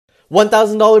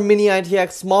$1,000 mini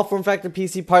ITX small form factor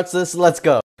PC parts list. Let's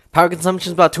go. Power consumption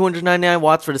is about 299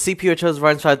 watts. For the CPU, I chose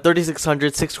Ryzen 5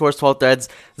 3600, 6 cores, 12 threads,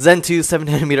 Zen 2,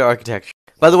 7nm architecture.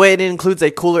 By the way, it includes a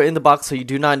cooler in the box, so you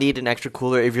do not need an extra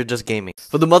cooler if you're just gaming.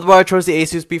 For the motherboard, I chose the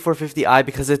Asus B450i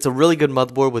because it's a really good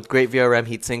motherboard with great VRM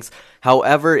heatsinks.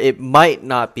 However, it might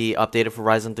not be updated for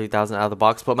Ryzen 3000 out of the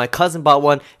box, but my cousin bought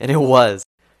one and it was.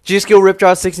 G-Skill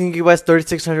Ripjaw 16GB,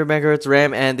 3600MHz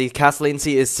RAM, and the cast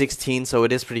latency is 16, so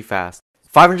it is pretty fast.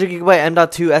 500GB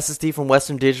M.2 SSD from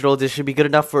Western Digital. This should be good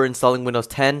enough for installing Windows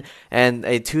 10, and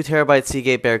a 2TB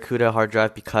Seagate Barracuda hard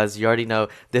drive because you already know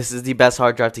this is the best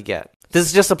hard drive to get. This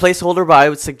is just a placeholder, but I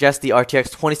would suggest the RTX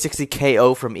 2060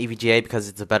 KO from EVGA because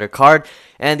it's a better card,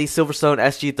 and the Silverstone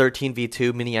SG13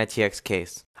 V2 mini ITX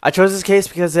case. I chose this case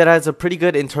because it has a pretty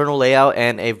good internal layout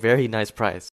and a very nice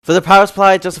price. For the power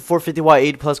supply, just a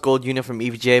 450W 80+ gold unit from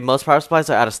EVGA. Most power supplies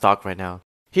are out of stock right now.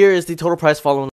 Here is the total price following